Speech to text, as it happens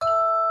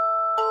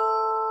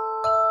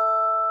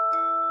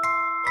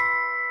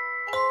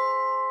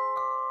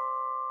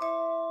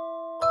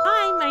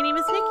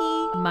is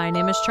Nikki. My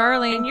name is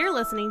Charlie. And you're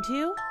listening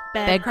to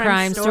Bed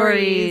Crime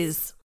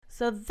Stories.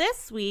 So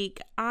this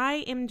week,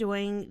 I am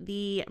doing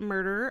the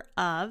murder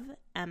of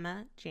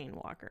Emma Jane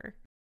Walker.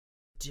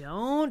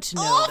 Don't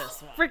know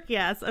this one. Frick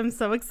yes, I'm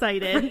so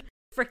excited.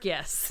 Frick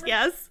yes.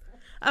 Yes.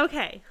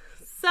 Okay,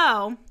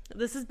 so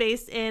this is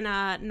based in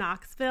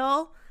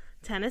Knoxville,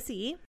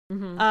 Tennessee.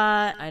 Mm-hmm.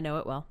 I know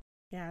it well.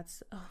 Yeah,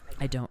 it's...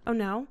 I don't. Oh,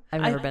 no?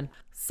 I've never been.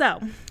 So,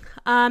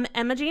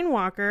 Emma Jane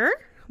Walker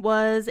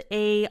was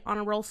a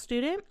honor roll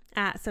student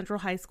at Central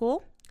High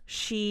School.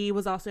 She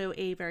was also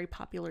a very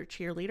popular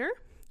cheerleader.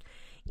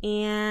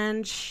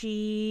 And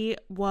she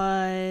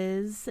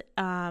was,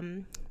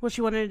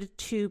 she wanted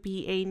to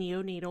be a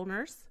neonatal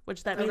nurse,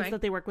 which that means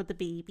that they work with the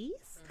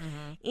babies.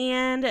 Mm-hmm.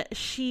 And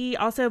she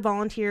also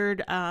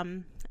volunteered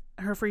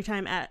her free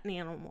time at an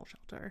animal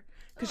shelter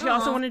because she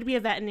also wanted to be a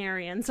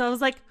veterinarian. So I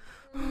was like,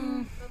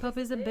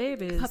 puppies and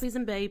babies. Puppies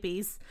and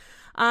babies.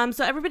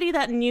 So everybody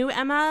that knew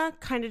Emma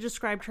kind of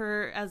described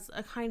her as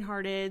a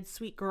kind-hearted,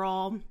 sweet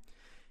girl.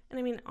 And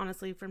I mean,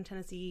 honestly, from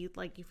Tennessee,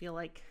 like, you feel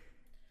like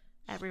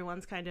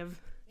everyone's kind of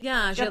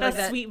got that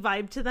like sweet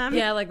vibe to them.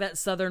 Yeah, like that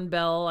Southern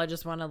belle. I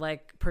just want to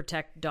like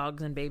protect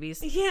dogs and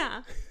babies.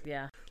 Yeah.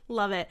 Yeah.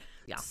 Love it.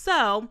 Yeah.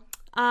 So,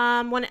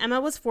 when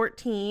Emma was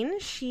 14,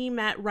 she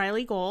met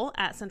Riley Gohl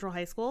at Central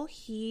High School.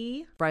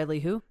 Riley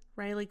who?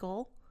 Riley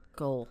Gohl.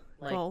 Gohl.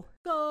 Gohl.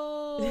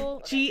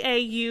 Gohl.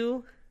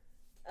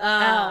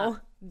 Gaul.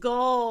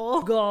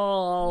 Gohl.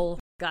 Gohl.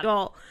 Got it.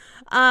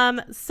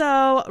 Gohl.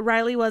 So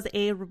Riley was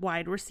a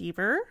wide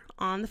receiver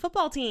on the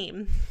football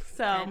team.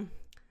 So, okay.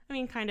 I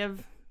mean, kind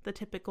of the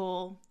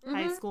typical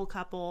high school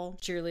couple.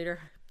 Cheerleader,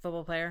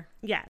 football player.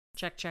 Yeah.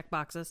 Check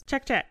boxes.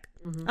 Check.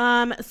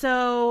 Mm-hmm.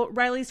 So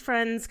Riley's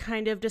friends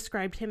kind of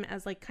described him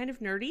as like kind of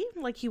nerdy.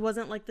 Like he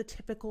wasn't like the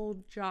typical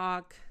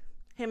jock.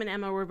 Him and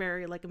Emma were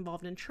very like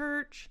involved in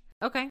church.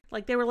 Okay.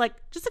 Like they were like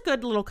just a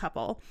good little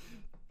couple.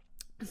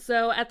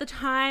 So at the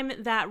time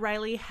that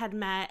Riley had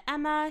met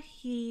Emma,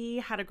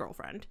 he had a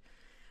girlfriend.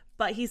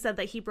 But he said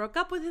that he broke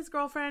up with his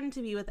girlfriend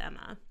to be with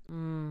Emma.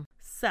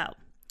 So,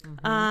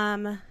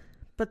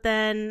 but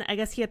then I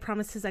guess he had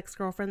promised his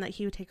ex-girlfriend that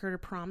he would take her to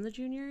prom the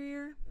junior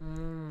year.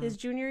 His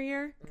junior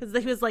year. Because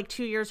he was like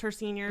 2 years her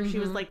senior. She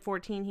was like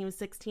 14. He was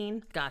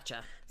 16.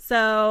 Gotcha.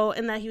 So,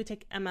 and that he would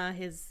take Emma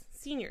his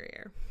senior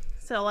year.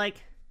 So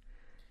like.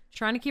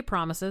 Trying to keep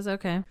promises.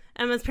 Okay.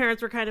 Emma's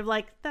parents were kind of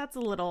like, that's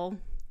a little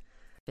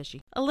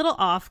fishy. A little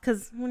off.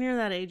 Because when you're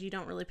that age, you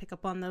don't really pick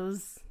up on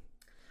those.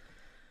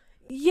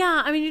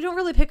 Yeah. I mean, you don't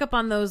really pick up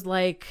on those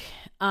like,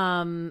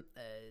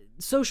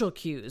 social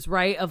cues,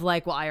 right? Of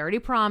like, well, I already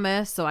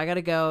promised, so I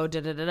gotta go,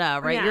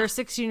 right? Yeah. You're a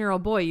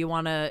 16-year-old boy.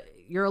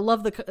 You're a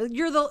love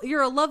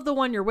the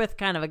one you're with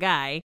kind of a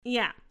guy.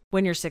 Yeah.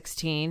 When you're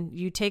 16,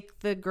 you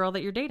take the girl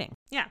that you're dating.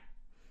 Yeah.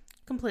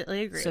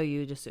 Completely agree. So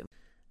you assume.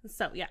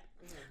 So, yeah.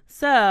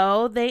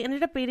 So they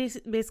ended up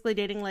basically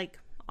dating like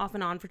off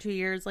and on for 2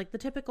 years, like the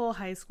typical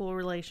high school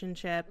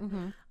relationship.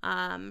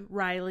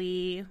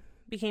 Riley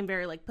became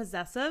very like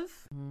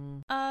possessive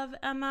of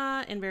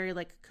Emma and very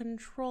like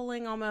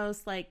controlling,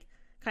 almost like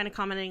kind of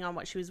commenting on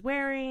what she was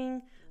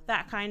wearing,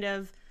 that kind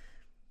of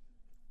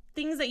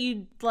things that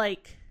you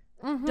like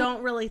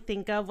don't really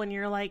think of when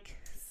you're like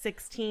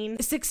 16.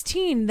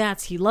 16,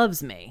 that's he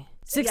loves me.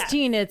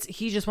 16, yes. It's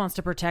he just wants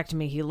to protect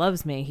me. He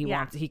loves me.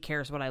 He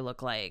cares what I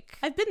look like.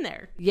 I've been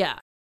there. Yeah.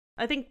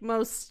 I think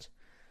most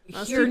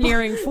you're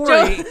nearing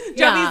 40.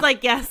 Joey's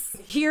like, yes.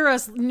 Hear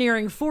us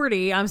nearing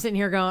 40. I'm sitting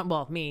here going,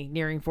 well, me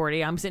nearing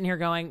 40. I'm sitting here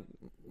going,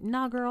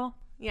 nah, girl.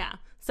 Yeah.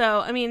 So,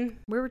 I mean.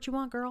 Where would you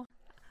want, girl?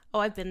 Oh,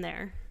 I've been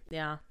there.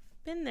 Yeah.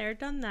 Been there,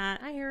 done that.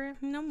 I hear it.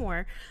 No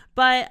more.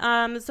 But,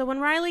 so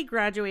when Riley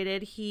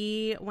graduated,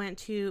 he went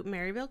to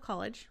Maryville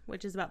College,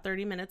 which is about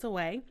 30 minutes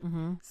away.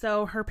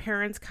 So her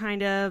parents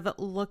kind of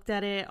looked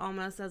at it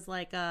almost as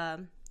like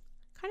a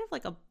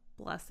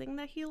blessing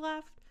that he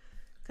left.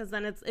 Because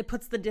then it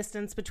puts the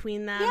distance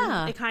between them.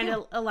 Yeah, it kind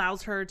of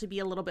allows her to be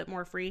a little bit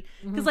more free.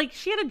 Because like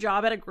she had a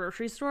job at a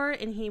grocery store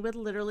and he would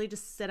literally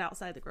just sit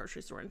outside the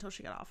grocery store until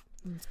she got off.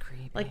 That's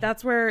creepy. Like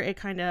that's where it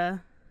kind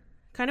of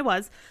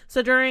was.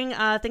 So during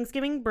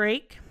Thanksgiving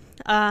break,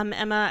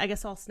 Emma, I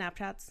guess, saw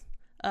Snapchats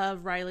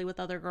of Riley with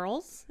other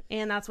girls.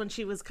 And that's when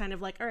she was kind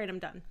of like, all right, I'm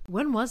done.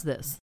 When was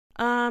this?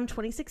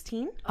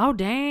 2016. Oh,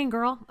 dang,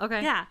 girl.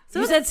 Okay. Yeah. So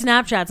you said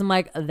Snapchats. I'm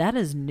like, that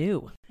is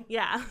new.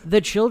 Yeah.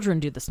 The children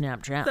do the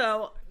Snapchat.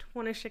 So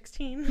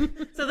 2016.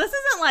 So this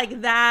isn't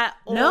like that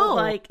old.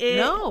 No.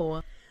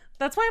 No.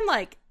 That's why I'm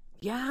like,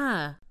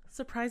 yeah.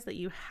 Surprised that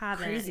you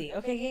haven't. Crazy.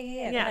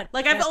 Okay. Yeah.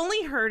 Like I've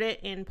only heard it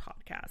in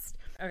podcast.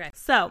 Okay.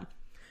 So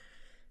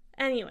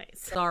anyways.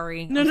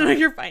 Sorry. No,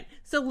 you're fine.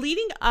 So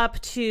leading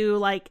up to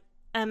like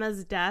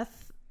Emma's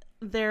death,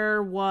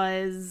 there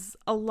was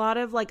a lot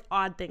of like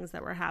odd things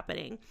that were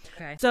happening.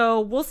 Okay. So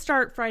we'll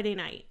start Friday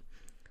night.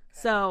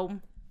 So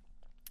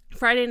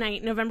Friday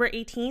night, November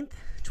 18th,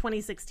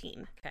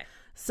 2016. Okay.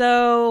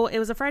 So it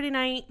was a Friday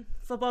night.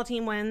 Football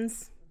team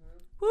wins.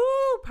 Woo,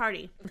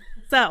 party.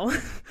 So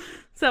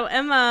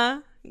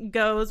Emma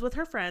goes with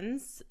her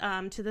friends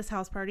to this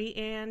house party,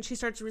 and she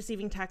starts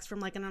receiving texts from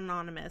like an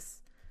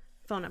anonymous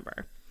phone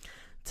number,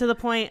 to the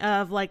point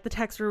of like the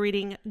texts were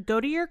reading,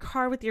 "Go to your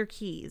car with your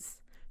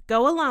keys.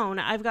 Go alone.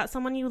 I've got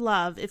someone you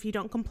love. If you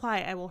don't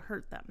comply, I will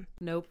hurt them."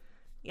 Nope.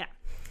 Yeah.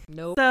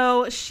 Nope.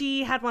 So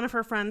she had one of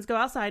her friends go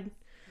outside.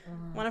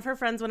 One of her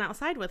friends went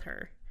outside with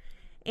her.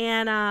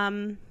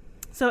 And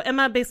so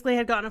Emma basically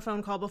had gotten a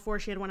phone call before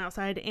she had went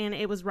outside, and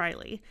it was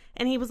Riley.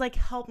 And he was like,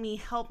 help me,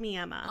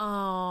 Emma.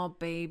 Oh,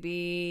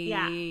 baby.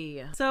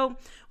 Yeah. So when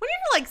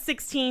you're like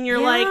 16,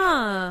 you're like,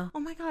 oh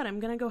my God, I'm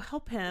going to go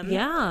help him.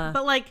 Yeah.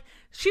 But like,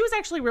 she was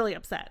actually really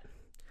upset.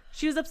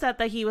 She was upset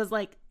that he was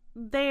like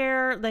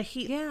there, that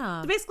he,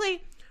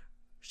 basically,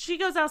 she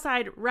goes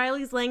outside.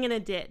 Riley's laying in a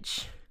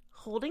ditch,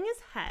 holding his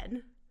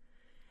head.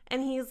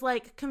 And he's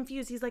like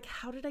confused. He's like,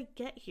 how did I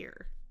get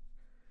here?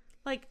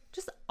 Like,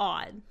 just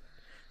odd.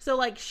 So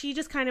like, she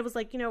just kind of was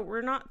like,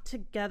 we're not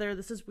together.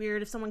 This is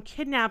weird. If someone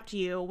kidnapped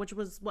you, which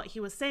was what he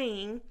was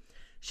saying,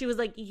 she was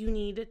like, you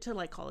need to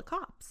like call the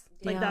cops.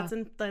 Like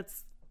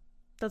that's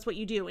what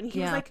you do. And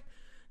he was like,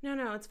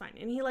 no, it's fine.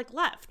 And he like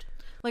left.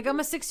 Like,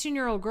 I'm a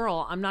 16-year-old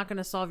girl. I'm not going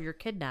to solve your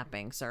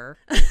kidnapping, sir.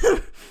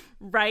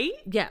 Right?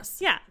 Yes.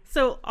 Yeah.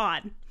 So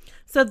odd.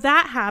 So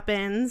that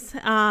happens.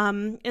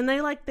 And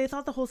they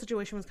thought the whole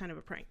situation was kind of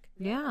a prank.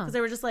 Yeah. Because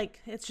they were just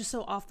like, it's just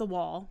so off the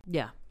wall.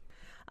 Yeah.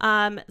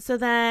 So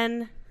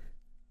then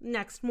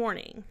next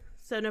morning,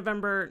 so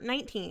November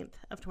 19th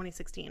of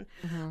 2016.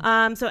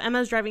 So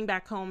Emma's driving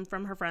back home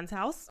from her friend's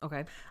house.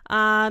 Okay.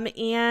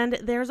 And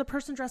there's a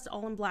person dressed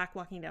all in black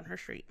walking down her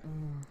street.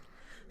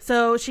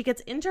 So she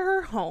gets into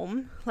her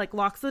home, like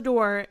locks the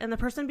door, and the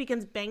person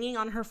begins banging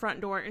on her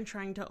front door and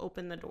trying to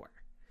open the door.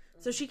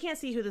 So she can't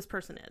see who this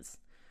person is.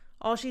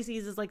 All she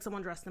sees is like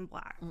someone dressed in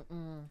black.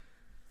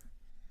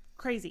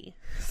 Crazy.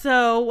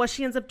 So what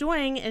she ends up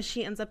doing is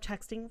she ends up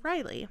texting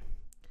Riley.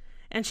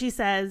 And she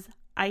says,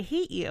 I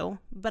hate you,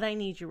 but I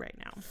need you right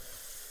now.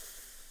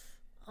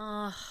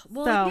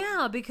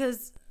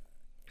 Because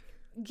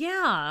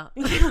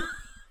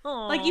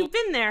like you've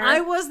been there. I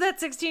was that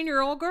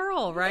 16-year-old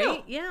girl,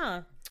 right?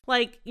 Yeah.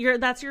 Like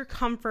that's your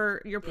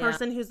comfort, your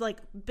person who's like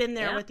been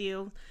there with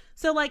you.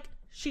 So like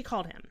she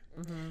called him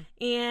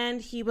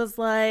and he was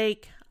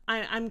like,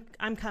 I'm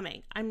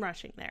coming. I'm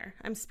rushing there.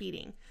 I'm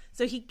speeding.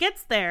 So he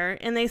gets there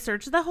and they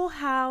search the whole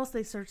house.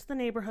 They search the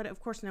neighborhood.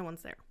 Of course, no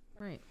one's there.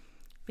 Right.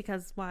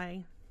 Because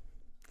why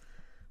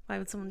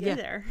would someone be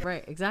there?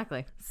 Right.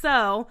 Exactly.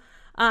 So,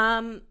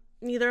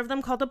 neither of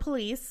them called the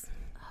police.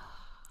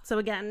 So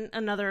again,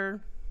 another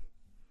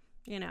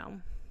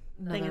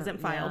thing isn't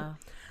filed.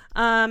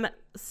 Yeah.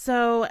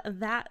 So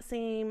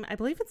I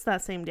believe it's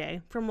that same day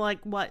from like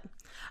what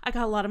I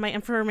got a lot of my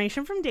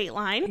information from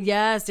Dateline.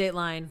 Yes.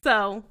 Dateline.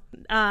 So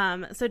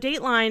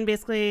Dateline,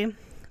 basically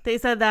they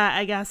said that,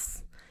 I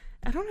guess,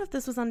 I don't know if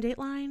this was on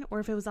Dateline or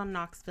if it was on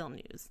Knoxville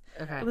News.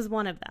 Okay. It was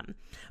one of them,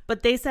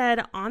 but they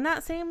said on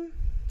that same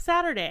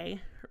Saturday,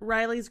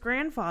 Riley's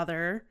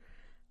grandfather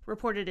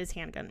reported his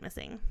handgun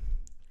missing.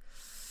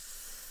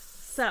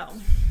 So,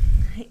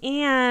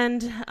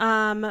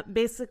 and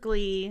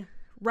basically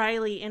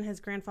Riley and his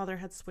grandfather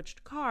had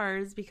switched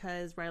cars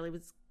because Riley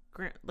was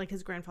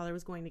his grandfather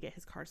was going to get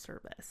his car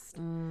serviced.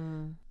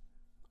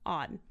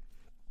 Odd.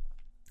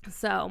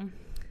 So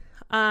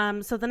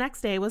the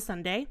next day was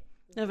Sunday,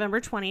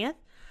 November 20th.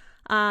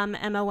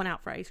 Emma went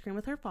out for ice cream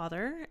with her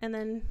father and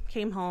then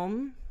came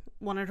home,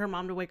 wanted her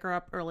mom to wake her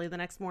up early the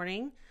next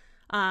morning,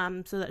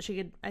 so that she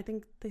could, I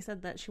think they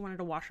said that she wanted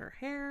to wash her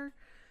hair,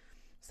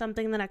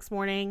 something the next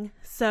morning.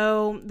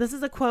 So this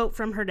is a quote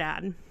from her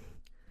dad,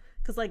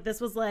 because like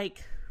this was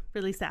like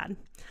really sad.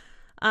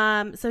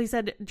 So he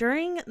said,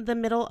 during the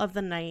middle of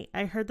the night,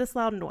 I heard this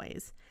loud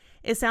noise.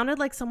 It sounded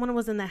like someone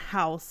was in the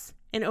house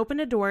and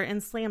opened a door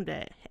and slammed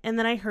it. And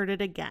then I heard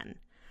it again.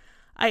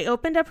 I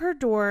opened up her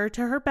door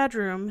to her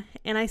bedroom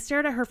and I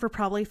stared at her for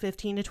probably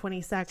 15 to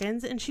 20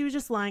 seconds and she was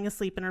just lying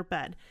asleep in her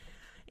bed.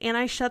 And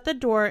I shut the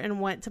door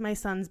and went to my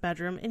son's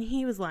bedroom and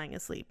he was lying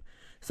asleep.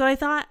 So I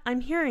thought,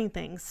 I'm hearing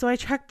things. So I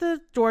checked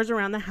the doors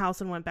around the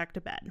house and went back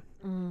to bed.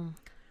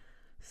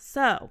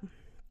 So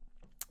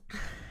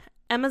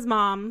Emma's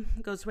mom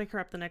goes to wake her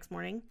up the next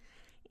morning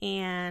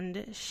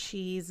and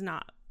she's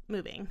not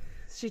moving.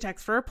 She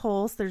texts for a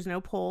pulse. There's no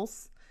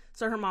pulse.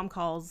 So her mom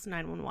calls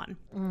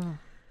 911.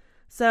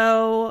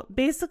 So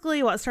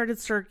basically what started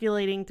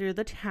circulating through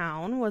the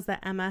town was that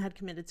Emma had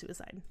committed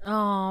suicide.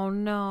 Oh,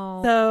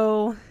 no.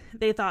 So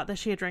they thought that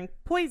she had drank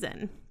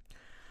poison.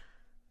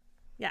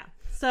 Yeah.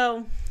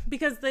 So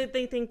because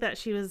they think that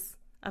she was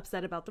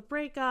upset about the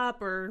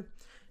breakup or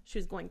she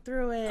was going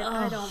through it.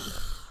 I don't...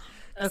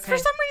 Okay. For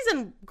some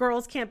reason,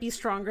 girls can't be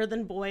stronger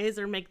than boys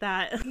or make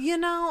that...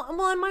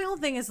 Well, and my whole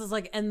thing is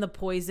like, and the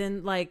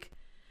poison, like...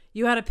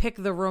 You had to pick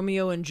the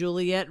Romeo and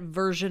Juliet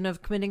version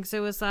of committing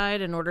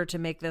suicide in order to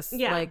make this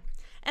like,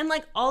 and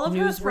like all of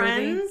her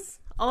friends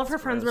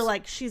were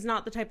like, she's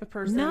not the type of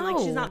person. No. Like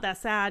she's not that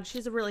sad.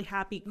 She's a really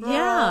happy girl.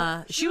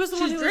 Yeah, she was the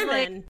one who was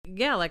driven.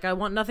 like, I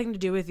want nothing to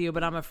do with you,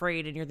 but I'm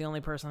afraid, and you're the only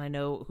person I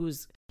know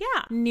who's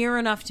near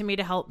enough to me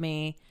to help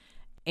me.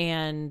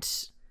 And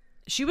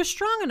She was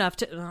strong enough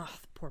to... Oh,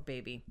 poor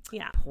baby.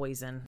 Yeah.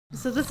 Poison.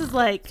 So this is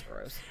like...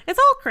 Gross. It's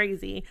all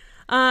crazy.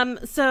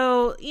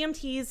 So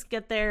EMTs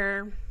get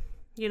there.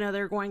 You know,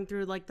 they're going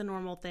through like the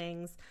normal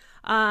things.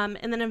 And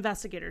then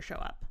investigators show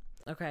up.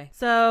 Okay.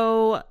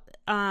 So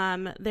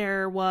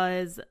there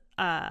was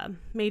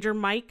Major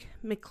Mike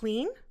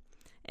McLean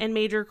and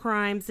Major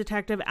Crimes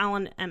Detective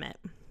Alan Emmett.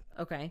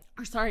 Okay.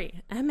 Or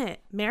sorry,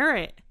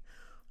 Merritt.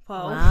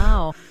 Whoa.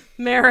 Wow.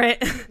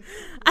 Merritt.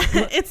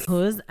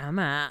 Who's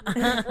Emma?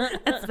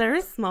 It's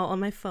very small on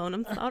my phone.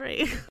 I'm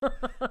sorry.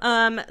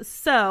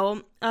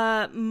 So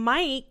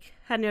Mike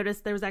had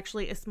noticed there was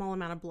actually a small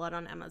amount of blood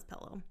on Emma's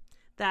pillow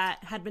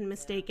that had been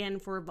mistaken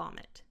for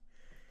vomit.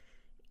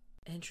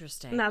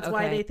 Interesting. And that's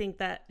why they think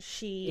that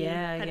she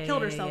had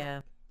killed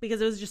herself.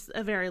 Because it was just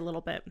a very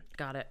little bit.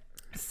 Got it.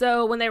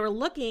 So when they were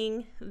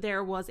looking,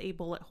 there was a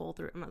bullet hole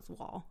through Emma's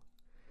wall.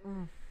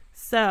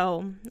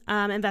 So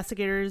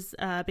investigators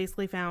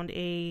basically found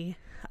a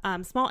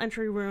small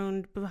entry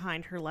wound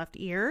behind her left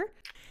ear,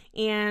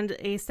 and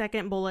a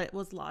second bullet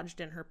was lodged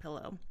in her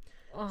pillow.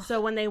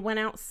 So when they went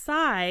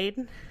outside,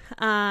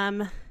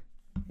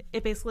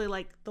 it basically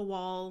like the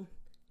wall,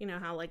 you know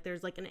how like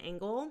there's like an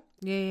angle?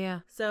 Yeah.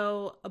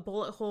 So a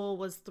bullet hole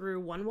was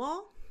through one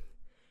wall,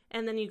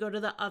 and then you go to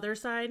the other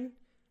side,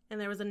 and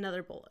there was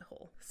another bullet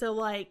hole. So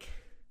like...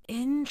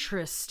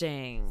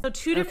 Interesting. So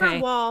two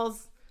different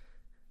walls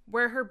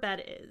where her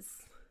bed is.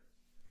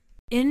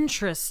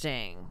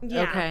 Interesting.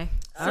 Yeah. Okay.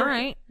 All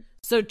right.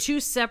 So two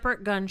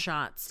separate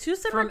gunshots.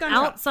 From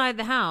outside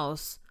the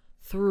house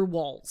through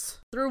walls.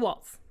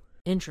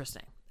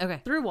 Interesting. Okay.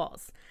 Through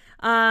walls.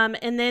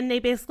 And then they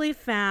basically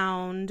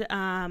found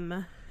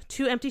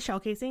 2 empty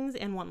shell casings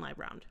and 1 live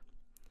round.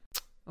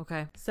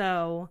 Okay.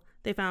 So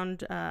they found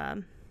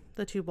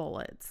the 2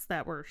 bullets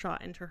that were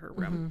shot into her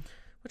room.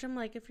 Which I'm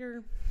like, if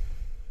you're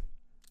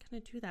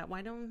gonna do that,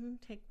 why don't you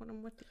take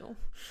one with you?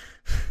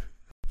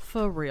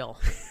 For real.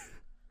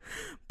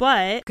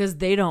 But because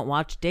they don't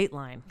watch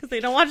Dateline.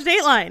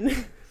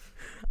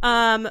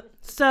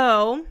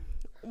 So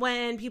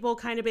when people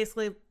kind of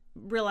basically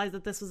realized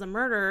that this was a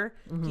murder,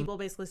 people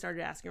basically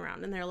started asking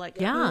around, and they're like,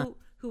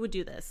 who would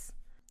do this?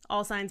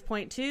 All signs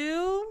point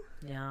to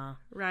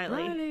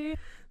Riley.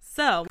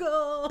 So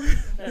go.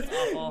 That's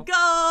awful.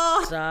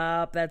 Go.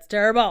 Stop. That's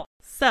terrible.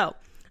 So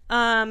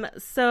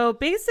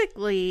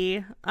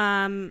basically,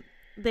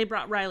 they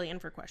brought Riley in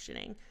for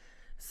questioning.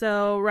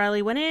 So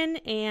Riley went in,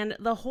 and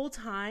the whole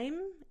time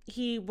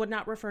he would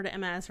not refer to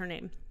Emma as her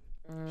name.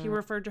 He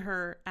referred to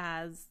her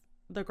as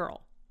the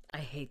girl. I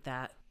hate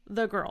that.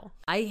 The girl.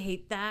 I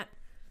hate that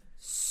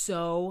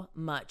so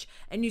much.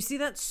 And you see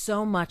that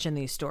so much in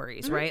these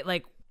stories, right?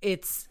 Like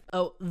it's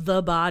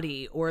the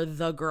body or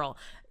the girl.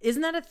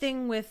 Isn't that a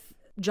thing with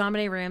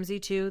JonBenet Ramsey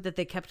too, that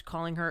they kept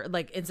calling her,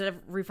 like, instead of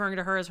referring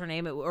to her as her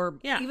name,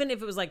 even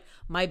if it was like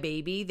my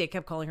baby, they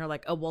kept calling her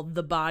like, oh well,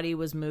 the body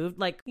was moved.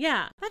 Like,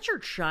 that's your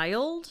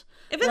child.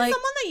 If it's like,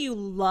 someone that you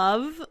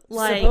love,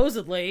 like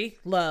supposedly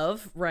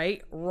love,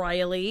 right?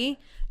 Riley,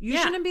 you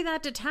shouldn't be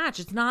that detached.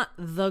 It's not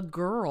the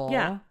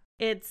girl.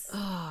 It's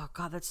oh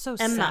god, that's so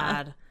Emma.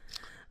 sad.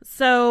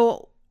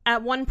 So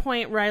at one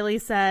point Riley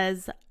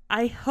says,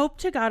 I hope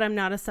to God I'm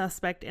not a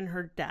suspect in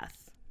her death.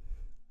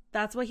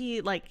 That's what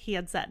he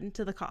had said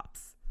to the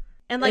cops.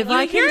 And like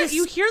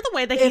you hear the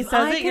way that he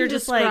says it, you're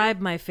just like, describe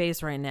my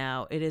face right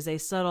now. It is a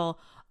subtle,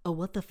 oh,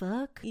 what the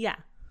fuck? Yeah.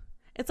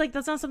 It's like,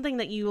 that's not something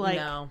that you like.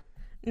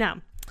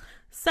 No.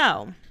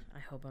 So I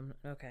hope I'm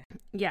okay.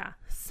 Yeah.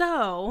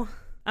 So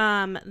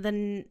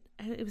then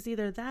it was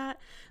either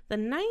the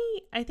night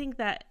I think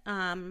that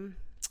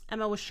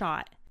Emma was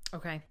shot.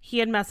 Okay. He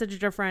had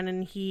messaged a friend,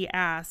 and he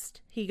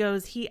asked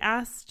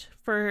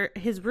for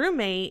his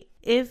roommate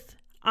if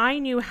I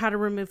knew how to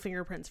remove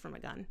fingerprints from a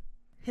gun.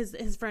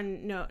 His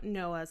friend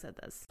Noah said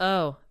this.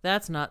 Oh,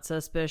 that's not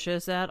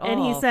suspicious at all.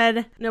 And he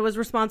said, Noah's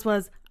response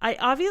was, I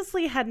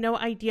obviously had no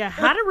idea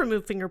how to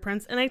remove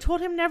fingerprints, and I told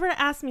him never to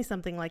ask me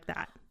something like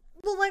that.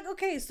 Well, like,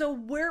 okay, so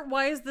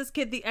why is this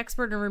kid the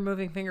expert in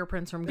removing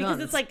fingerprints from guns?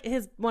 Because it's like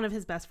one of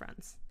his best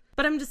friends.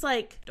 But I'm just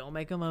like, don't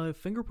make him a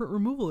fingerprint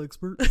removal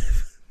expert.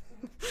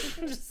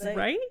 I'm just saying.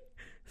 Right?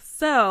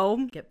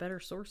 So get better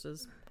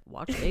sources.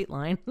 Watch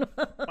Dateline.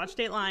 Watch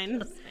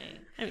Dateline.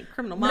 I mean,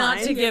 Criminal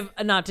Minds.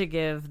 Not to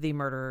give the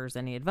murderers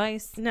any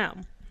advice. No.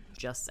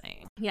 Just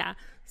saying. Yeah.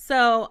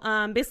 So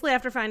basically,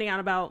 after finding out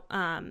about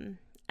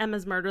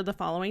Emma's murder the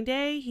following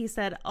day, he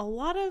said a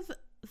lot of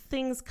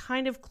things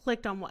kind of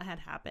clicked on what had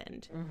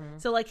happened.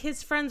 So like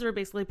his friends were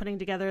basically putting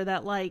together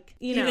that, like,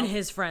 even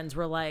his friends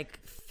were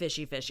like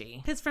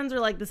fishy. His friends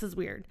were like, this is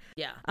weird.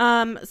 Yeah.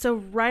 So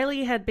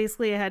Riley had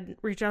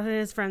reached out to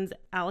his friends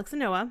Alex and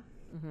Noah.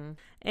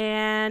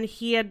 And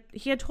he had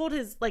told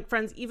his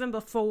friends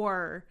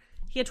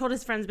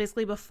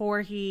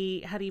before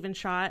he had even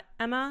shot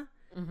Emma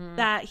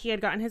that he had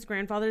gotten his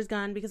grandfather's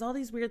gun, because all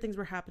these weird things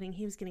were happening.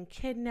 He was getting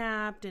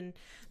kidnapped, and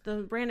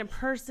the random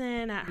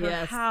person at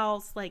her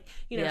house,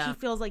 he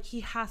feels like he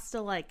has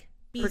to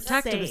be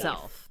protect safe.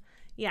 himself.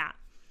 Yeah.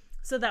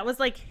 So that was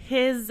like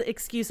his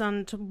excuse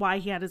on to why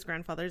he had his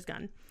grandfather's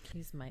gun.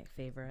 He's my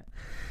favorite.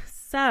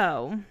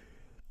 So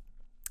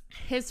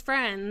his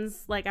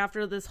friends, like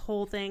after this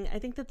whole thing, I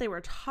think that they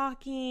were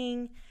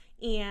talking,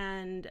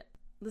 and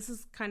this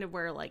is kind of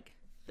where like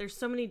there's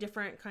so many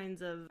different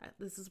kinds of,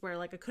 this is where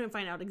like I couldn't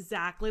find out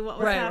exactly what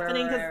was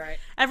happening because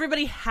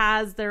everybody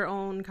has their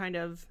own kind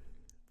of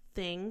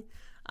thing.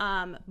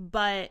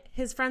 But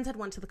his friends had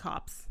went to the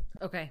cops.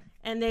 Okay.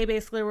 And they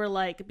basically were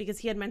like, because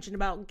he had mentioned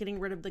about getting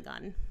rid of the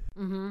gun.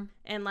 Mm-hmm.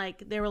 And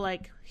like, they were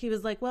like, he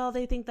was like, well,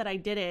 they think that I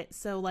did it.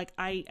 So like,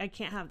 I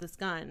can't have this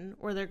gun,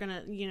 or they're going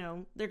to, you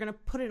know, they're going to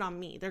put it on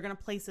me. They're going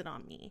to place it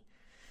on me.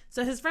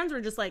 So his friends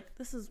were just like,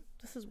 this is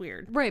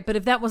weird. Right. But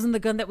if that wasn't the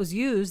gun that was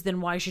used, then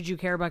why should you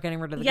care about getting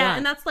rid of the gun? Yeah.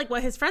 And that's like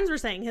what his friends were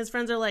saying. His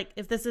friends are like,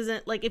 if this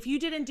isn't like, if you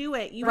didn't do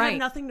it, you have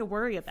nothing to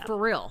worry about. For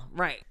real.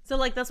 Right. So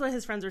like, that's what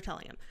his friends were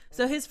telling him.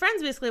 So his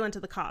friends basically went to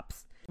the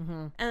cops. Mm-hmm.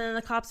 And then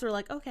the cops were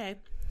like, okay,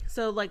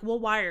 so like, we'll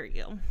wire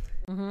you.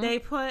 Mm-hmm. They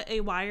put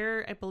a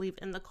wire, I believe,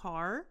 in the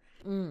car.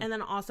 And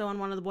then also on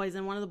one of the boys.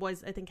 And one of the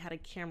boys, I think, had a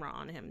camera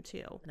on him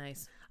too.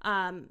 Nice.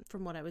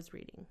 From what I was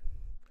reading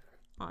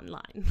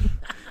online.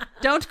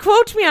 Don't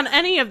quote me on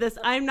any of this.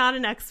 I'm not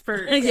an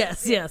expert.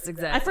 Yes,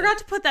 exactly. I forgot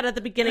to put that at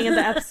the beginning of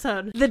the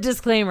episode. The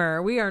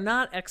disclaimer, we are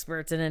not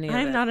experts in any of it.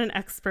 I'm not an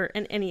expert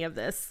in any of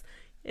this.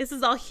 This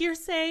is all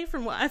hearsay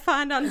from what I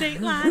find on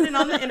Dateline and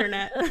on the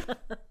internet.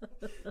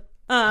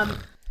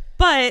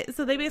 But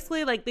so they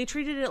basically like, they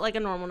treated it like a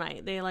normal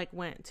night. They like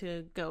went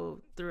to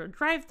go through a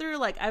drive-through.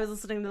 Like I was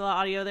listening to the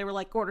audio. They were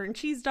like ordering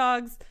cheese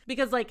dogs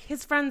because like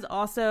his friends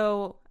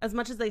also, as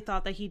much as they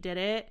thought that he did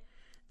it,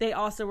 they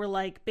also were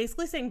like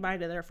basically saying bye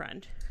to their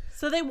friend.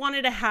 So they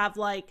wanted to have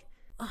like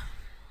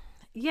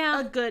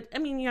a good, I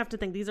mean, you have to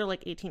think these are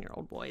like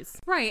 18-year-old boys.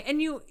 Right.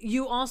 And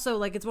you also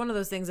like, it's one of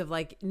those things of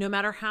like, no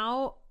matter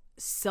how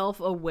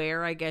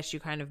self-aware I guess you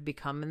kind of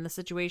become in the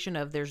situation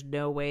of there's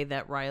no way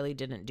that Riley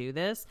didn't do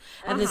this,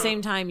 at the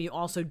same time you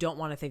also don't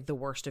want to think the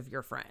worst of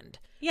your friend.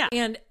 Yeah.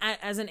 And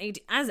as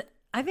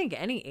I think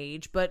any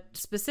age, but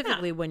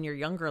specifically when you're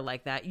younger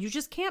like that, you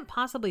just can't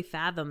possibly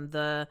fathom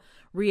the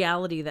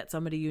reality that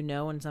somebody you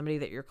know and somebody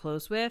that you're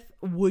close with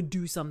would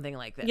do something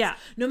like this. Yeah.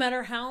 No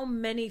matter how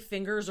many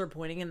fingers are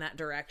pointing in that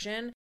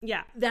direction.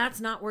 Yeah.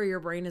 That's not where your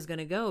brain is going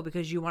to go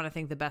because you want to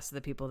think the best of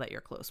the people that you're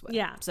close with.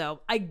 Yeah.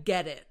 So I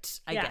get it.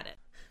 I get it.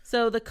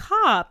 So the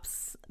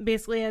cops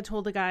basically had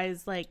told the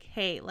guys like,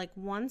 hey, like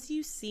once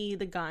you see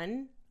the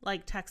gun,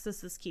 like text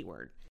us this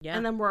keyword. Yeah.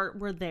 And then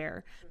we're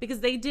there because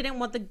they didn't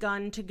want the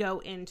gun to go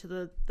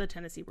into the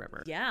Tennessee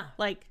River. Yeah.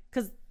 Like,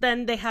 cause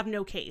then they have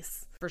no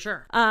case. For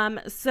sure.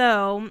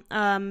 So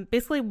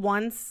basically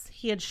once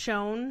he had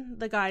shown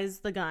the guys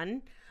the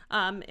gun,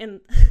 and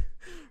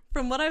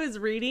from what I was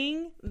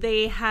reading,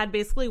 they had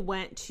basically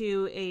went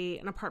to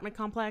an apartment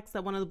complex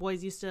that one of the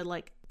boys used to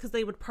like, cause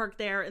they would park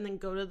there and then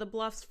go to the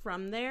bluffs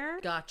from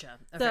there. Gotcha.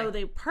 Okay. So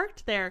they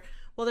parked there.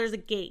 Well, there's a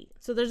gate.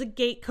 So there's a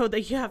gate code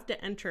that you have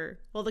to enter.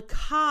 Well, the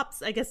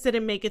cops, I guess,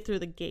 didn't make it through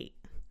the gate.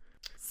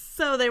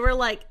 So they were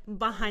like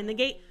behind the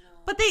gate.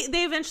 But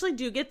they eventually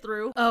do get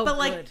through. Oh, but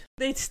like good.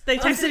 They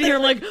texted. I'm sitting here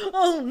like,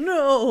 oh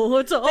no,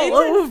 it's all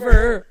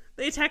over.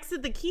 They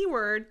texted the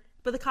keyword,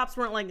 but the cops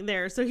weren't like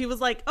there. So he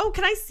was like, oh,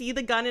 can I see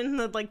the gun?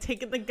 And like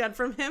taking the gun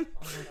from him.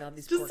 Oh my God,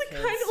 these just poor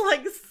kids. Kind of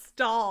like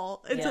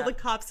stall until the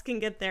cops can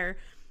get there.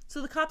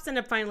 So the cops end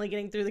up finally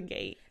getting through the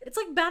gate. It's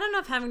like bad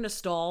enough having to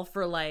stall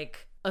for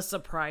like a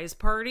surprise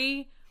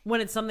party when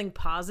it's something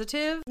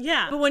positive.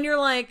 Yeah. But when you're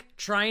like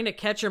trying to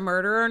catch a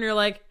murderer and you're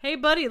like, hey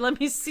buddy, let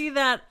me see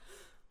that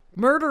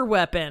murder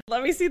weapon.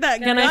 Let me see that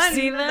gun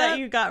that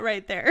you got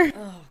right there.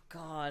 Oh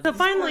God. So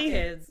finally,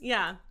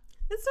 yeah,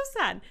 it's so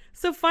sad.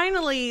 So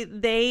finally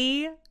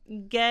they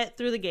get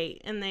through the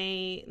gate and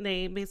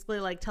they basically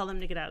like tell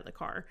them to get out of the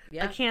car.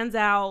 Yeah. Like hands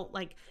out,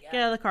 like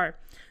get out of the car.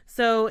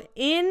 So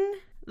in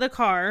the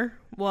car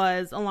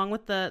was, along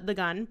with the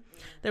gun,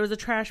 there was a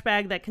trash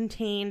bag that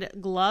contained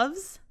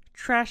gloves,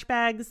 trash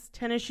bags,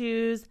 tennis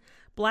shoes,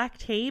 black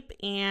tape,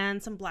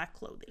 and some black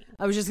clothing.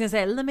 I was just going to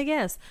say, let me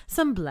guess,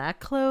 some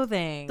black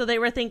clothing. So they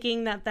were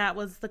thinking that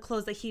was the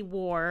clothes that he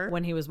wore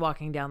when he was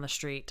walking down the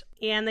street.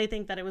 And they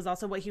think that it was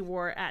also what he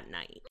wore at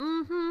night.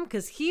 Mm-hmm,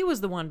 because he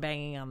was the one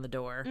banging on the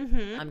door.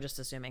 Mm-hmm. I'm just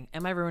assuming.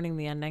 Am I ruining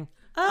the ending?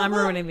 I'm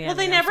ruining the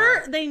ending.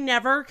 Well, they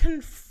never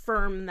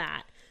confirm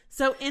that.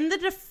 So in the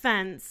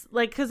defense,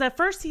 like, because at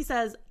first he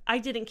says, I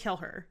didn't kill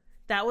her.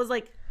 That was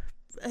like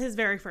his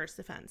very first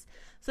defense.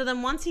 So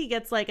then once he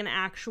gets like an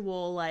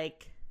actual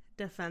like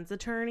defense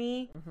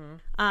attorney,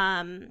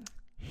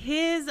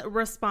 his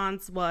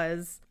response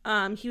was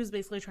he was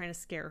basically trying to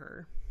scare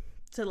her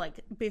to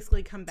like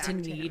basically come back to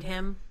need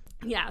him.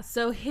 Yeah,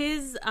 so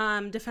his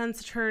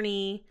defense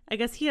attorney, I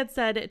guess he had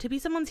said, to be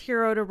someone's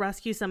hero, to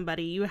rescue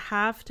somebody, you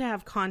have to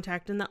have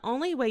contact, and the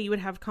only way you would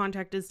have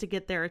contact is to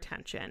get their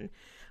attention.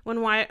 When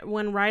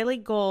Riley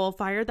Gohl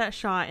fired that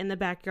shot in the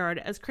backyard,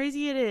 as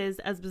crazy it is,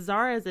 as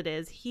bizarre as it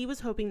is, he was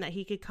hoping that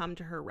he could come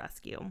to her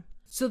rescue.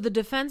 So the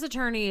defense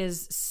attorney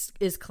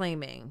is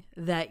claiming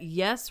that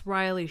yes,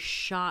 Riley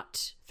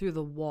shot through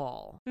the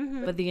wall,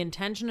 but the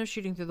intention of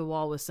shooting through the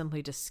wall was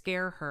simply to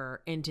scare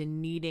her into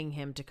needing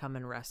him to come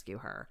and rescue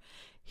her.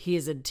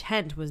 His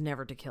intent was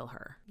never to kill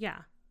her. Yeah.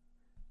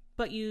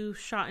 But you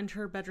shot into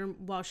her bedroom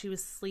while she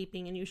was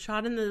sleeping, and you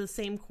shot into the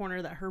same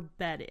corner that her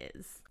bed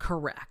is.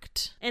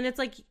 Correct. And it's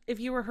like, if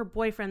you were her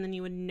boyfriend, then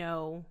you would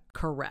know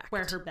Correct.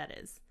 where her bed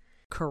is.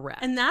 Correct.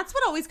 And that's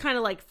what always kind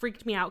of like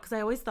freaked me out, because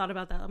I always thought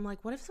about that. I'm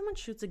like, what if someone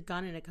shoots a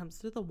gun and it comes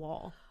through the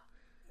wall?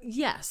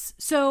 Yes.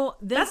 So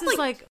this That's is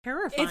like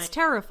terrifying. It's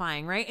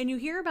terrifying, right? And you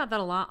hear about that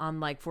a lot on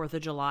like 4th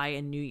of July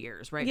and New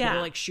Year's, right? Yeah.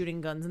 People like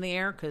shooting guns in the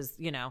air because,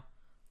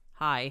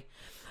 hi.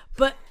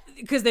 But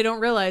because they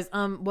don't realize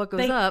what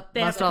goes up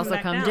they have must to come also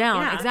back come down.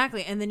 down. Yeah.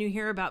 Exactly. And then you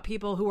hear about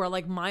people who are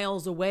like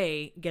miles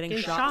away getting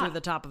shot through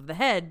the top of the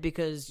head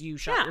because you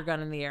shot your gun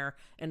in the air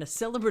in a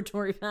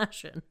celebratory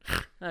fashion.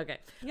 Okay.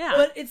 Yeah.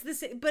 But it's the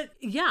same. But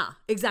yeah,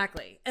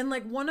 exactly. And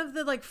like one of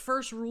the like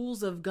first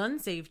rules of gun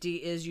safety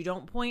is you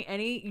don't point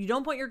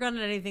your gun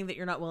at anything that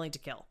you're not willing to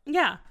kill.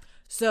 Yeah.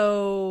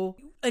 So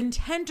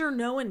intent or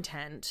no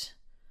intent,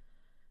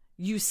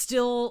 you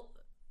still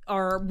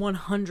are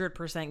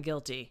 100%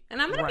 guilty.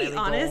 And I'm going to Riley be Dole.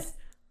 honest,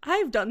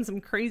 I've done some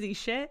crazy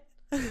shit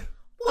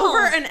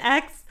over an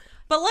ex,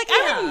 but like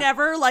I would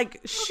never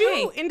like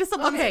shoot into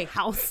someone's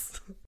house.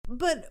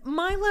 But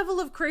my level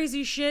of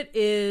crazy shit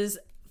is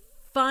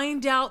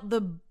find out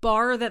the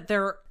bar that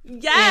they're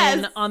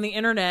in on the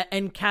internet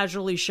and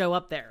casually show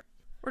up there.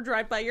 Or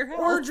drive by your house.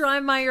 Or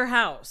drive by your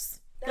house.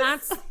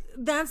 That's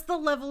the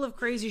level of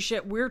crazy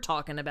shit we're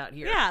talking about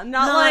here. Yeah,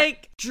 not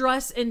like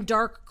dress in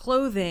dark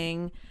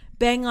clothing,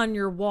 bang on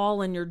your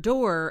wall and your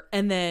door,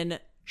 and then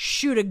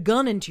shoot a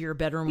gun into your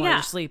bedroom while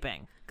you're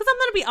sleeping. Because I'm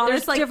gonna be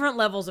honest, there's different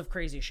levels of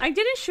crazy shit. I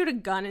didn't shoot a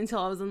gun until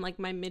I was in like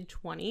my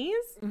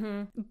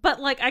mid-20s. But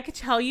like I could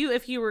tell you,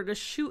 if you were to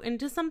shoot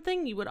into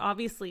something, you would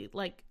obviously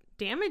like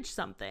damage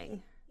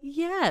something.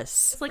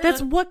 Yes, like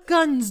that's what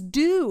guns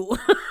do.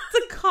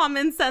 It's a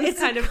common sense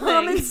kind of thing. It's a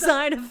common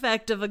side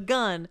effect of a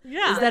gun.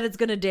 Yeah, is that it's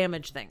gonna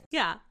damage things.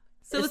 Yeah,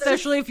 so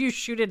especially if you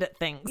shoot it at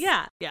things.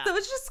 Yeah, yeah. So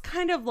it's just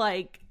kind of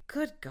like,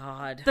 good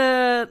God,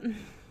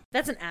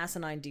 that's an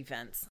asinine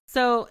defense.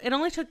 So it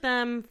only took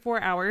them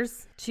 4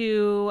 hours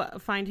to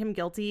find him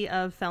guilty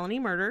of felony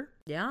murder.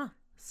 Yeah.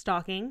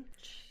 Stalking.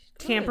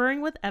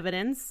 Tampering with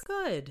evidence.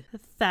 Good.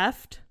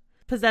 Theft.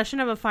 Possession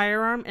of a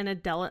firearm and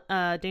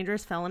a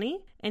dangerous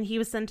felony. And he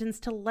was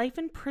sentenced to life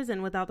in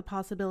prison without the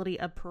possibility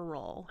of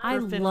parole for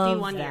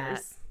 51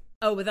 years.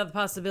 Oh, without the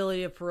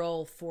possibility of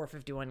parole for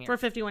 51 years. For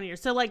 51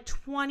 years. So like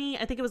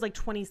I think it was like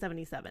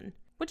 2077.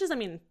 Which is, I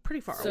mean,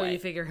 pretty far away. So you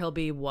figure he'll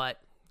be what?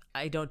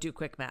 I don't do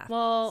quick math.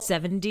 Well,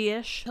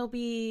 70-ish?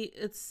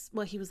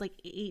 He was like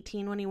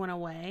 18 when he went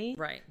away.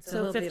 Right.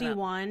 So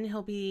 51,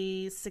 he'll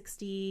be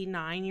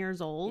 69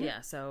 years old.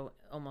 Yeah, so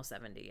almost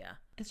 70, yeah.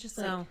 It's just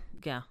like,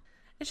 yeah.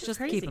 It's just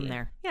crazy. Keep him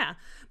there. Yeah.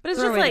 But it's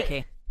just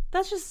like,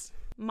 that's just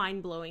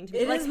mind-blowing to me.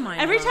 It like, is mind-blowing.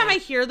 Every time I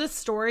hear this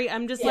story,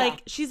 I'm just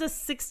like, she's a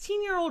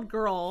 16-year-old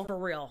girl. For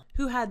real.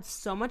 Who had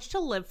so much to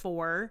live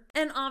for.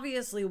 And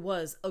obviously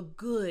was a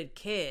good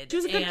kid. She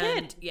was a good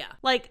kid. Yeah.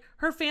 Like,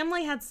 her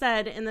family had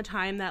said in the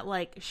time that,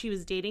 like, she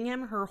was dating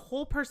him, her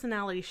whole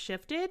personality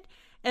shifted.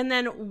 And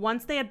then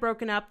once they had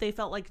broken up, they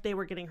felt like they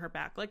were getting her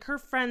back. Like, her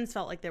friends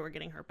felt like they were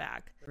getting her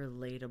back.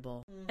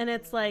 Relatable. And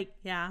it's like,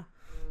 yeah,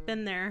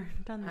 been there,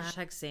 done that.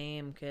 Hashtag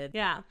same, kid.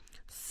 Yeah.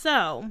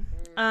 So,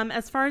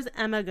 as far as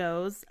Emma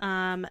goes,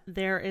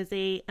 there is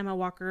a Emma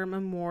Walker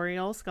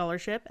Memorial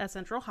Scholarship at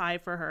Central High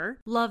for her.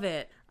 Love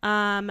it.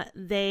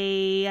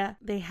 They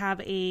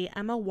have a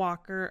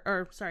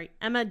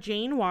Emma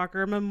Jane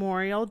Walker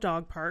Memorial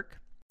Dog Park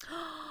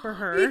for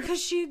her.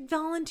 Because she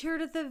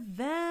volunteered at the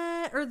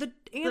vet or the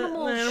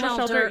animal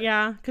shelter.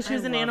 Yeah, because she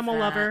was an animal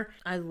lover.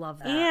 I love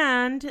that.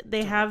 And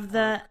they have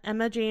the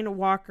Emma Jane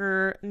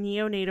Walker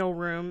neonatal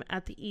room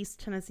at the East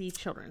Tennessee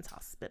Children's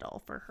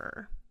Hospital for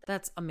her.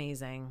 That's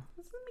amazing.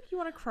 Doesn't it make you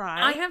want to cry?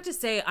 I have to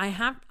say,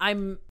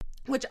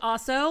 Which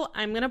also,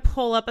 I'm going to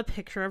pull up a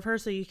picture of her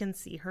so you can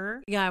see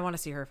her. Yeah, I want to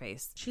see her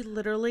face. She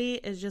literally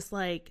is just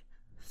like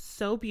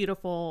so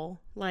beautiful.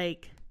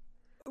 Like,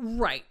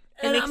 right.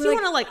 It makes you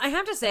want to like, I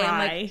have to say, cry.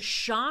 I'm like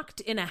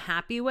shocked in a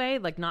happy way,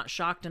 like not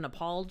shocked and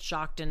appalled,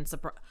 shocked and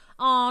surprised.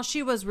 Oh,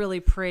 she was really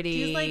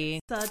pretty. She's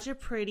like such a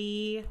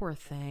pretty. Poor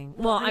thing.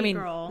 Well, I mean,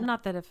 girl.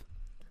 Not that if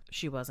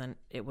she wasn't,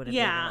 it would have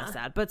been really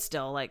sad, but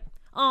still like,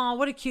 oh,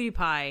 what a cutie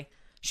pie.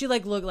 She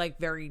like looked like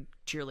very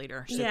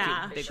cheerleader. She's a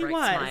cute, big, she bright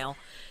was. smile.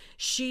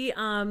 She,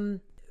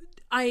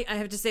 I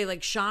have to say,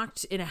 like,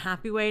 shocked in a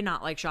happy way,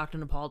 not like shocked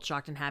and appalled,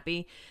 shocked and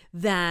happy,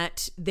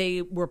 that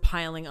they were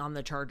piling on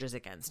the charges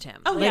against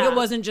him. Oh, like, it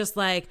wasn't just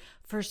like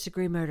first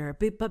degree murder,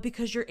 but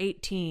because you're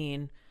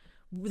 18,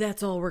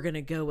 that's all we're going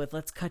to go with.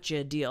 Let's cut you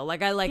a deal.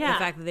 Like, I like the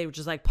fact that they were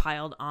just like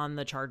piled on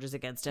the charges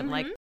against him.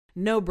 Like,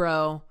 no,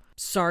 bro,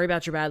 sorry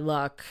about your bad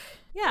luck.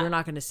 Yeah. We're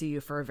not going to see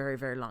you for a very,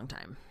 very long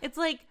time. It's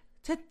like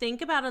to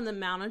think about the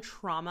amount of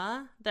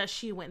trauma that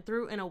she went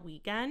through in a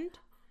weekend.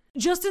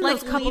 Just in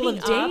like those couple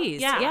of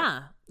days. Up,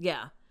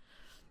 Yeah.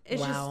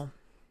 It's wow.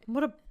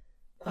 What a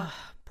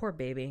poor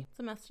baby. It's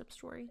a messed up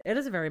story. It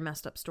is a very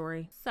messed up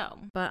story. So,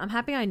 But I'm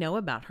happy I know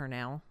about her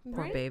now.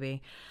 Poor Right?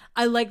 baby.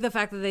 I like the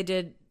fact that they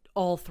did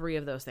all 3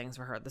 of those things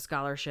for her. The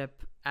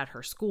scholarship at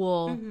her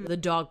school, the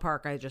dog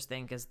park, I just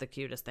think is the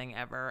cutest thing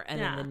ever. And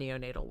Yeah. then the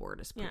neonatal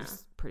ward is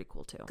pretty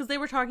cool too. because they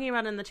were talking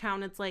about in the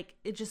town, it's like,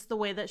 it's just the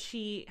way that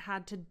she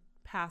had to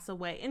pass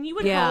away. And you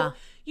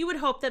would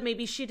hope that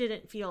maybe she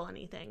didn't feel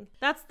anything.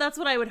 That's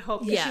what I would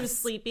hope. That she was Yes.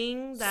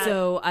 sleeping. That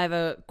So I have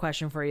a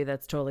question for you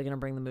that's totally going to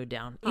bring the mood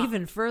down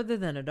even further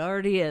than it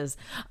already is.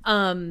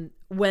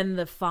 When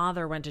the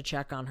father went to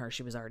check on her,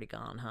 she was already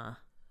gone, huh?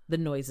 The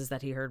noises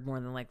that he heard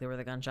more than likely were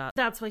the gunshots.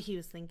 that's what he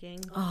was thinking.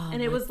 Oh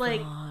and it my was like,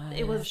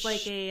 it was gosh.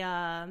 like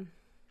a,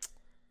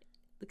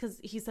 because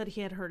he said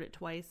he had heard it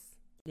twice.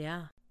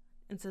 Yeah.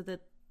 And so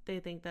that they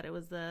think that it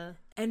was the,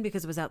 And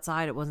because it was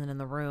outside, it wasn't in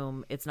the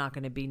room, it's not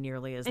going to be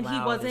nearly as and loud.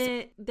 he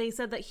wasn't, they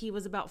said that he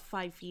was about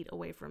 5 feet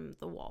away from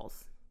the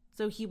walls.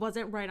 So he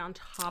wasn't right on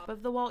top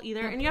of the wall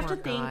either. And you have to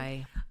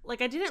think,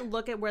 like, I didn't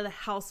look at where the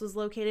house was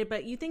located,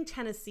 but you think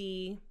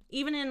Tennessee,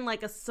 even in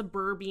like a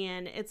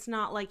suburban, it's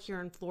not like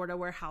here in Florida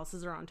where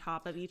houses are on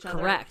top of each other.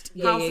 Correct.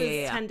 Yeah, Houses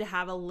yeah. tend to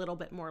have a little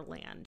bit more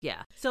land.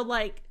 Yeah. So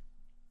like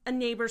a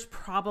neighbor's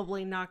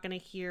probably not going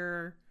to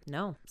hear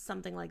No.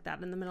 something like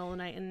that in the middle of the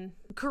night. And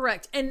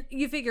Correct. And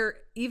you figure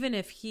even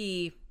if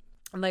he,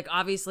 like,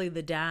 obviously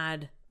the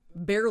dad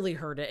barely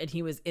heard it and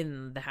he was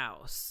in the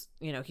house,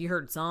 you know, he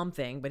heard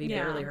something, but he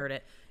Yeah. barely heard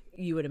it.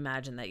 You would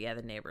imagine that, yeah,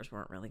 the neighbors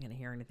weren't really going to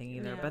hear anything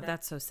either. Yeah. But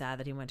that's so sad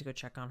that he went to go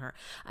check on her.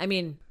 I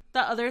mean,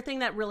 the other thing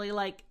that really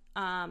like,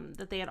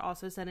 that they had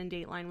also said in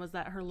Dateline was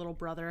that her little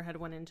brother had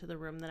went into the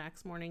room the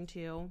next morning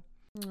too.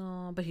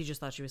 oh, but he just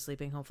thought she was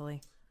sleeping,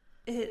 hopefully.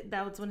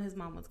 That was when his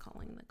mom was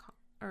calling the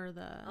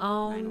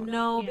Oh, 911.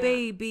 no, Yeah.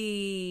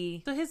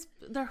 baby.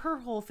 So her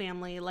whole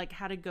family like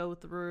had to go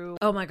through.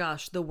 Oh, my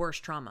gosh. The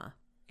worst trauma.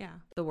 Yeah,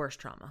 The worst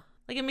trauma.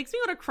 like it makes me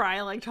want to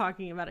cry like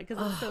talking about it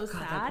because it's so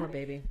God, that poor sad.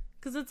 baby.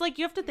 Because it's like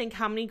you have to think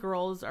how many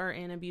girls are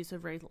in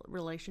abusive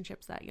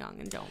relationships that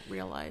young and don't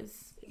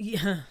realize.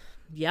 Yeah.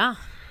 Yeah.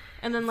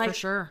 And then For like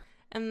sure.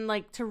 and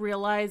like to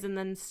realize and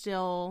then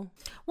still.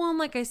 Well, and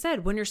like I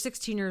said, when you're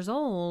 16 years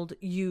old,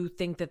 you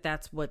think that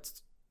that's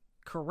what's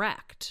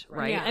correct,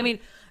 right? Yeah. I mean,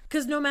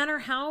 because no matter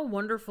how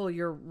wonderful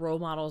your role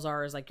models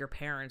are as like your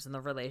parents and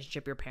the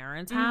relationship your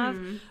parents have,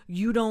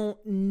 you don't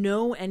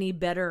know any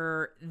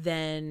better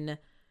than,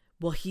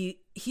 well,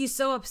 he's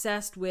so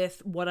obsessed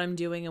with what I'm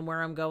doing and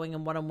where I'm going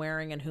and what I'm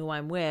wearing and who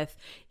I'm with.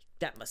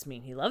 That must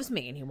mean he loves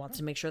me and he wants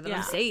to make sure that I'm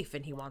Yeah. safe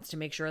and he wants to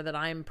make sure that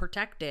I'm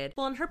protected.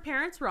 Well, and her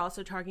parents were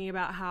also talking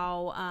about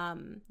how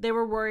they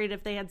were worried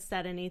if they had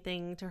said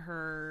anything to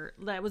her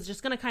that was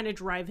just going to kind of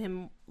drive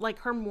him, like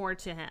her more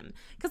to him.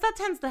 Because that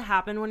tends to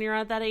happen when you're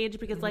at that age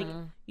because, like,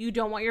 you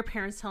don't want your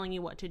parents telling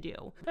you what to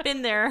do.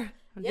 Been there.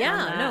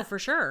 Yeah, no, for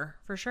sure.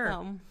 For sure.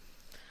 So,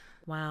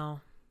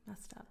 Wow.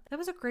 messed up. That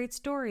was a great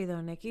story,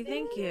 though, Nikki.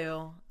 Thank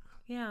you.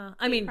 Yeah.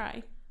 I mean,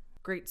 Cry.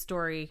 great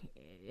story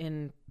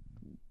in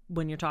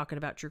when you're talking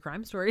about true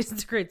crime stories.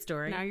 It's a great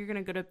story. Now you're going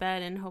to go to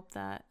bed and hope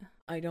that.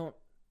 I don't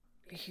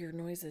hear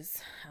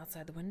noises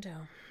outside the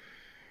window.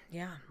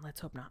 Yeah,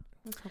 let's hope not.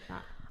 Let's hope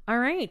not. All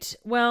right.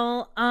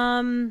 Well,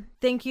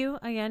 thank you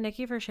again,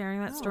 Nikki, for sharing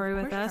that story of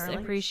with course, us. I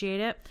Charlie.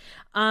 appreciate it.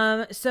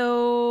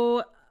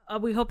 So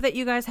we hope that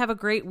you guys have a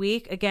great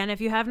week. Again,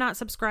 if you have not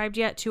subscribed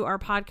yet to our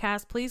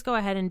podcast, please go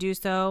ahead and do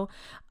so.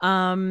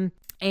 And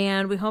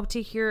we hope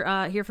to hear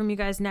from you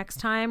guys next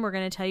time. We're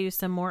going to tell you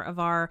some more of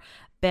our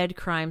bed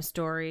crime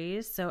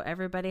stories. So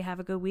everybody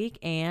have a good week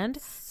and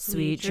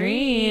sweet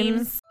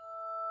dreams.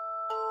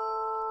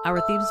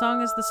 Our theme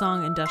song is the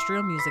song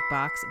Industrial Music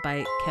Box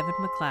by Kevin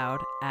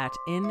MacLeod at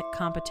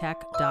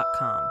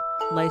incompetech.com.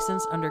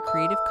 Licensed under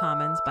Creative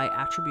Commons by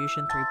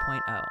Attribution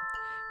 3.0.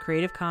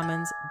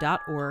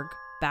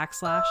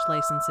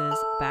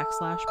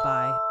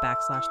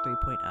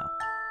 creativecommons.org/licenses/by/3.0.